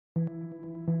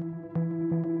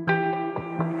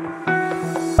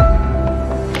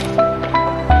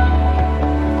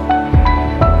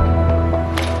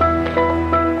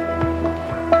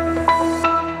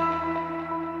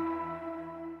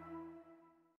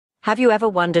Have you ever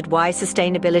wondered why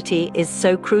sustainability is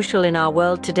so crucial in our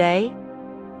world today?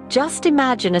 Just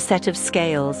imagine a set of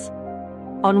scales.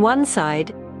 On one side,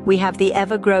 we have the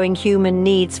ever-growing human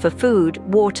needs for food,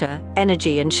 water,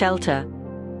 energy, and shelter.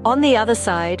 On the other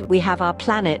side, we have our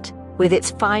planet, with its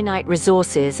finite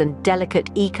resources and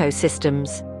delicate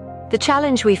ecosystems. The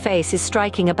challenge we face is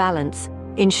striking a balance,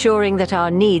 ensuring that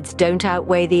our needs don't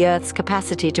outweigh the Earth's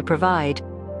capacity to provide.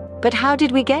 But how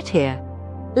did we get here?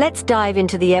 Let's dive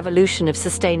into the evolution of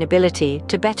sustainability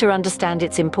to better understand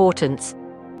its importance.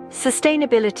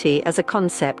 Sustainability as a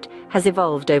concept has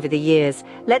evolved over the years.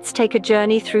 Let's take a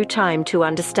journey through time to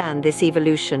understand this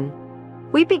evolution.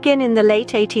 We begin in the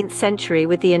late 18th century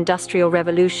with the Industrial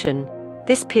Revolution.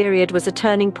 This period was a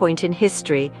turning point in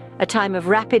history, a time of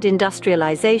rapid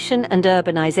industrialization and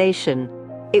urbanization.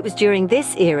 It was during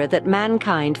this era that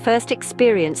mankind first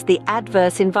experienced the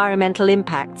adverse environmental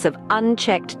impacts of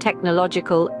unchecked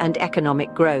technological and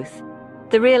economic growth.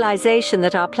 The realization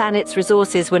that our planet's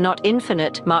resources were not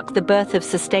infinite marked the birth of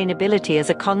sustainability as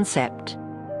a concept.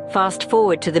 Fast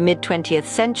forward to the mid-20th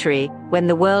century, when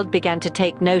the world began to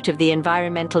take note of the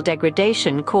environmental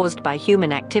degradation caused by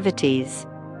human activities.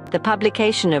 The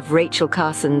publication of Rachel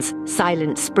Carson's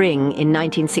Silent Spring in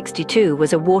 1962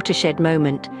 was a watershed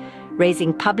moment,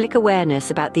 raising public awareness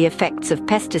about the effects of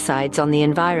pesticides on the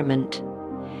environment.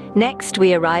 Next,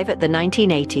 we arrive at the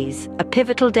 1980s, a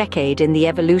pivotal decade in the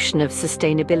evolution of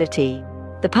sustainability.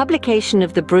 The publication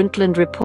of the Brundtland Report